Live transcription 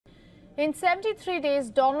In 73 days,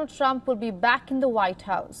 Donald Trump will be back in the White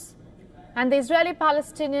House. And the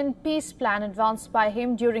Israeli-Palestinian peace plan advanced by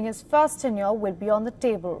him during his first tenure will be on the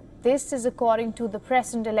table. This is according to the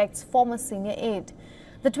president-elect's former senior aide.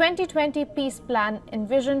 The 2020 peace plan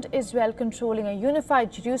envisioned Israel controlling a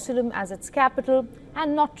unified Jerusalem as its capital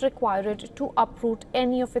and not require it to uproot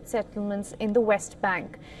any of its settlements in the West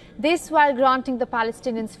Bank. This while granting the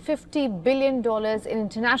Palestinians $50 billion in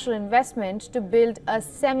international investment to build a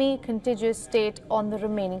semi-contiguous state on the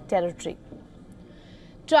remaining territory.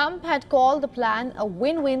 Trump had called the plan a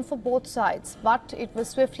win-win for both sides, but it was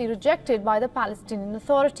swiftly rejected by the Palestinian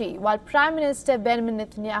Authority, while Prime Minister Benjamin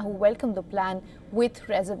Netanyahu welcomed the plan with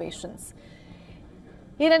reservations.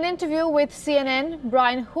 In an interview with CNN,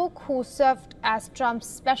 Brian Hook, who served as Trump's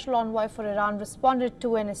special envoy for Iran, responded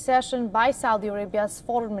to an assertion by Saudi Arabia's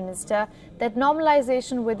foreign minister that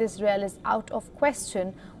normalization with Israel is out of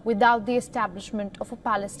question without the establishment of a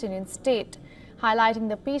Palestinian state. Highlighting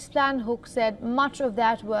the peace plan, Hook said much of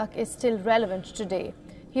that work is still relevant today.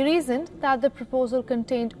 He reasoned that the proposal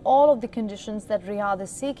contained all of the conditions that Riyadh is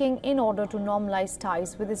seeking in order to normalize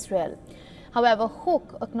ties with Israel. However,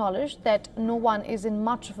 Hook acknowledged that no one is in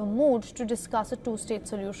much of a mood to discuss a two-state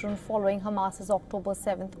solution following Hamas's October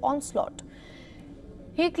 7th onslaught.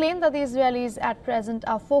 He claimed that the Israelis at present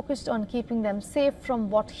are focused on keeping them safe from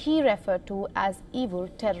what he referred to as evil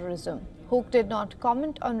terrorism. Hook did not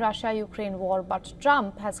comment on Russia-Ukraine war, but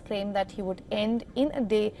Trump has claimed that he would end in a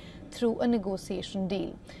day through a negotiation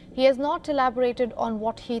deal. He has not elaborated on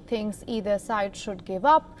what he thinks either side should give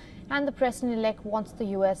up, and the president-elect wants the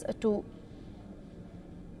U.S. to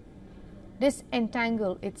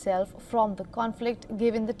disentangle itself from the conflict,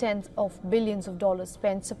 given the tens of billions of dollars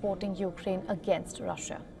spent supporting Ukraine against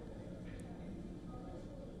Russia.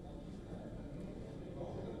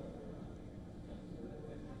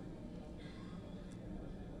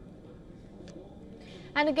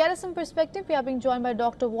 And to get us some perspective, we are being joined by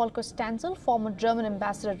Dr. Volker Stanzel, former German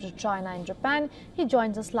ambassador to China and Japan. He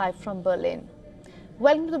joins us live from Berlin.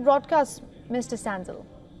 Welcome to the broadcast, Mr. Stanzel.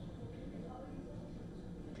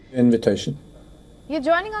 Invitation. You're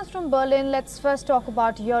joining us from Berlin. Let's first talk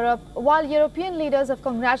about Europe. While European leaders have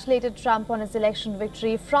congratulated Trump on his election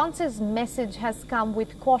victory, France's message has come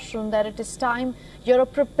with caution that it is time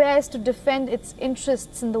Europe prepares to defend its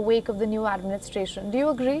interests in the wake of the new administration. Do you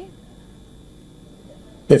agree?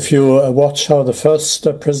 If you watch how the first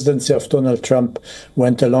presidency of Donald Trump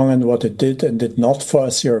went along and what it did and did not for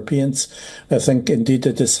us Europeans, I think indeed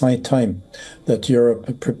it is high time that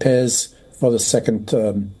Europe prepares for the second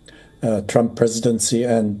Trump presidency,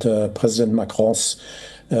 and President Macron's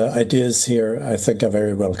ideas here, I think, are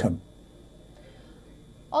very welcome.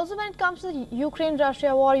 Also, when it comes to the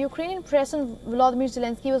Ukraine-Russia war, Ukrainian President Volodymyr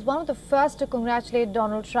Zelensky was one of the first to congratulate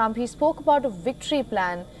Donald Trump. He spoke about a victory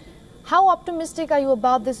plan. How optimistic are you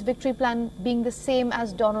about this victory plan being the same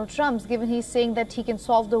as Donald Trump's, given he's saying that he can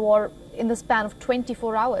solve the war in the span of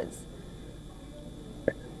 24 hours?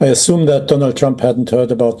 I assume that Donald Trump hadn't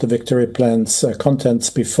heard about the victory plan's contents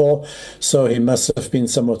before, so he must have been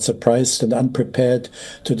somewhat surprised and unprepared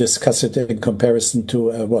to discuss it in comparison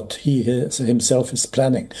to what he himself is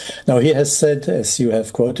planning. Now, he has said, as you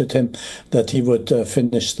have quoted him, that he would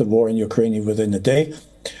finish the war in Ukraine within a day,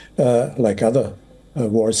 like other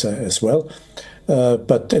wars as well,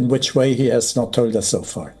 but in which way he has not told us so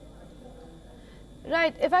far.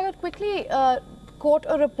 Right. If I could quickly quote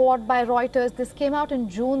a report by Reuters. This came out in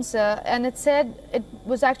June, sir, and it said it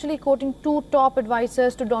was actually quoting two top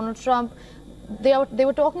advisors to Donald Trump. They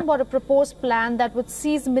were talking about a proposed plan that would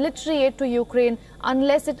cease military aid to Ukraine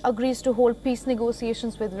unless it agrees to hold peace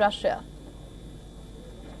negotiations with Russia.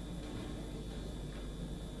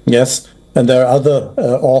 Yes, and there are other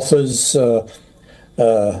authors,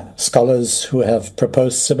 scholars who have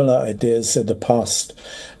proposed similar ideas in the past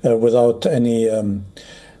without any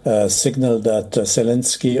signal that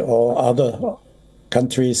Zelensky or other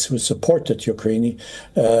countries who supported Ukraine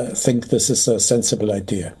think this is a sensible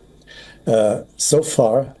idea. So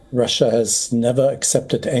far, Russia has never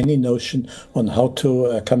accepted any notion on how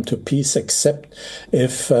to come to peace, except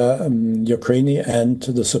if Ukraine and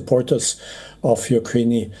the supporters of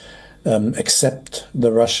Ukraine accept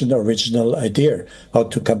the Russian original idea how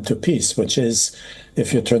to come to peace, which is,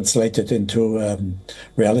 if you translate it into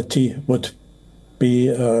reality, would be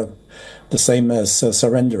the same as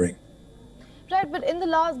surrendering. Right, but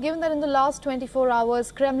given that in the last 24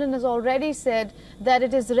 hours, Kremlin has already said that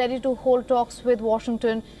it is ready to hold talks with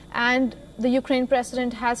Washington, and the Ukraine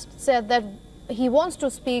president has said that he wants to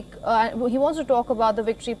talk about the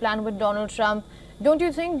victory plan with Donald Trump. Don't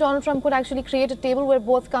you think Donald Trump could actually create a table where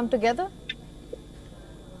both come together?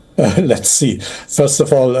 Let's see. First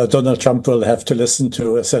of all, Donald Trump will have to listen to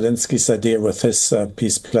Zelensky's idea with his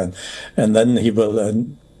peace plan, and then he will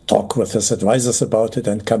talk with his advisors about it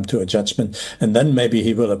and come to a judgment, and then maybe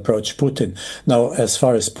he will approach Putin. Now, as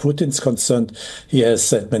far as Putin's concerned, he has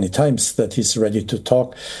said many times that he's ready to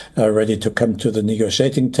talk, ready to come to the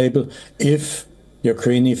negotiating table if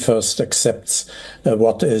Ukraine first accepts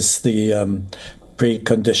what is the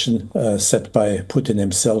precondition set by Putin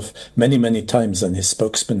himself many, many times, and his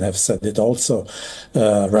spokesmen have said it also.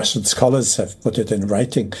 Russian scholars have put it in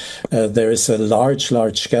writing. There is a large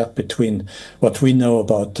gap between what we know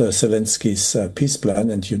about Zelensky's peace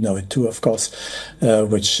plan, and you know it too, of course,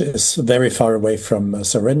 which is very far away from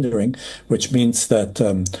surrendering, which means that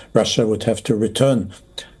Russia would have to return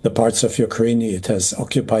the parts of Ukraine it has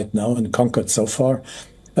occupied now and conquered so far,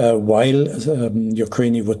 while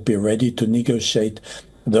Ukraine would be ready to negotiate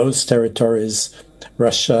those territories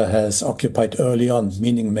Russia has occupied early on,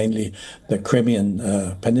 meaning mainly the Crimean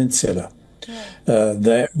Peninsula. Yeah.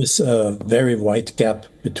 There is a very wide gap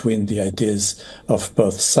between the ideas of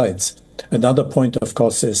both sides. Another point, of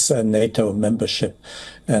course, is NATO membership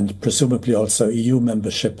and presumably also EU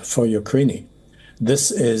membership for Ukraine. This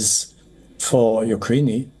is for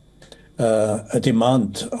Ukraine a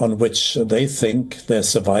demand on which they think their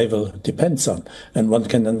survival depends on. And one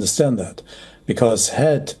can understand that, because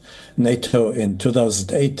had NATO in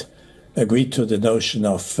 2008 agreed to the notion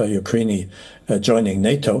of Ukraine joining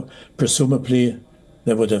NATO, presumably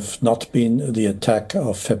there would have not been the attack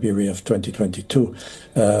of February of 2022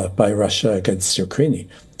 by Russia against Ukraine.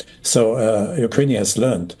 So Ukraine has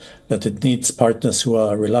learned that it needs partners who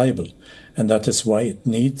are reliable. And that is why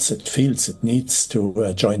it feels it needs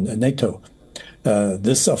to join NATO.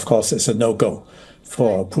 This, of course, is a no-go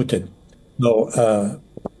for Putin. No,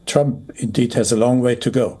 Trump indeed has a long way to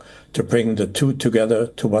go to bring the two together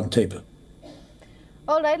to one table.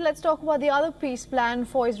 All right, let's talk about the other peace plan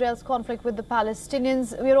for Israel's conflict with the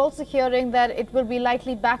Palestinians. We're also hearing that it will be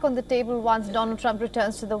likely back on the table once Donald Trump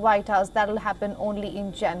returns to the White House. That'll happen only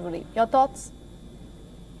in January. Your thoughts?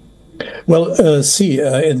 Well,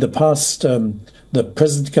 in the past, the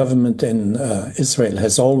present government in Israel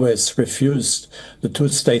has always refused the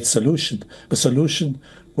two-state solution, a solution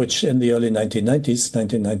which in the early 1990s,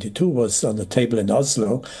 1992, was on the table in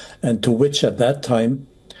Oslo, and to which at that time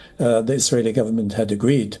the Israeli government had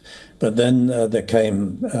agreed. But then there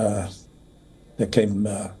came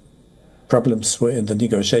problems in the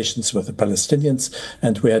negotiations with the Palestinians,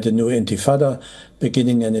 and we had a new intifada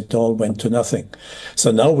beginning, and it all went to nothing.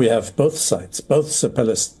 So now we have both sides, both the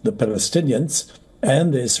Palestinians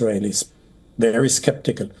and the Israelis, very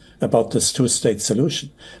skeptical about this two-state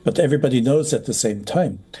solution. But everybody knows at the same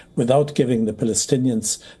time, without giving the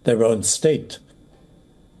Palestinians their own state,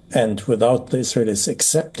 and without the Israelis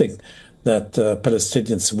accepting that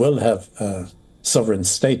Palestinians will have sovereign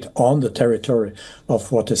state on the territory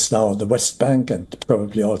of what is now the West Bank and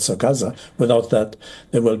probably also Gaza. Without that,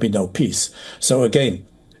 there will be no peace. So again,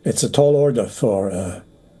 it's a tall order for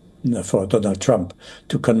Donald Trump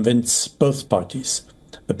to convince both parties,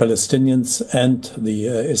 the Palestinians and the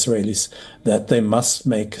Israelis, that they must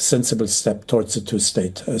make a sensible step towards a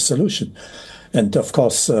two-state solution. And of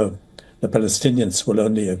course, the Palestinians will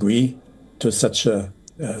only agree to such a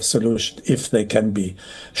solution if they can be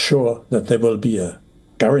sure that there will be a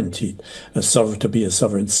guaranteed to be a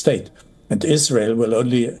sovereign state. And Israel will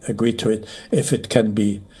only agree to it if it can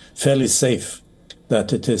be fairly safe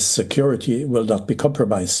that its security will not be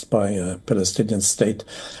compromised by a Palestinian state,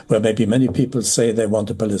 where maybe many people say they want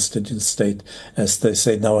a Palestinian state, as they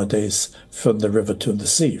say nowadays, from the river to the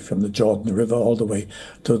sea, from the Jordan River all the way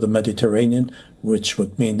to the Mediterranean, which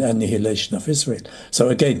would mean annihilation of Israel. So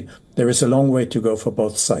again, there is a long way to go for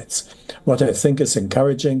both sides. What I think is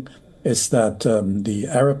encouraging is that the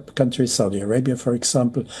Arab countries, Saudi Arabia, for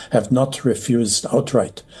example, have not refused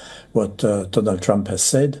outright what Donald Trump has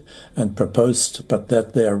said and proposed, but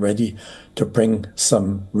that they are ready to bring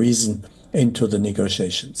some reason into the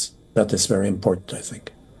negotiations. That is very important, I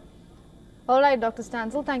think. All right, Dr.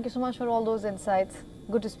 Stansel, thank you so much for all those insights.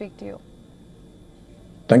 Good to speak to you.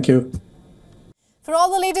 Thank you. For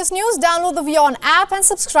all the latest news, download the WION app and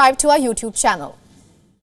subscribe to our YouTube channel.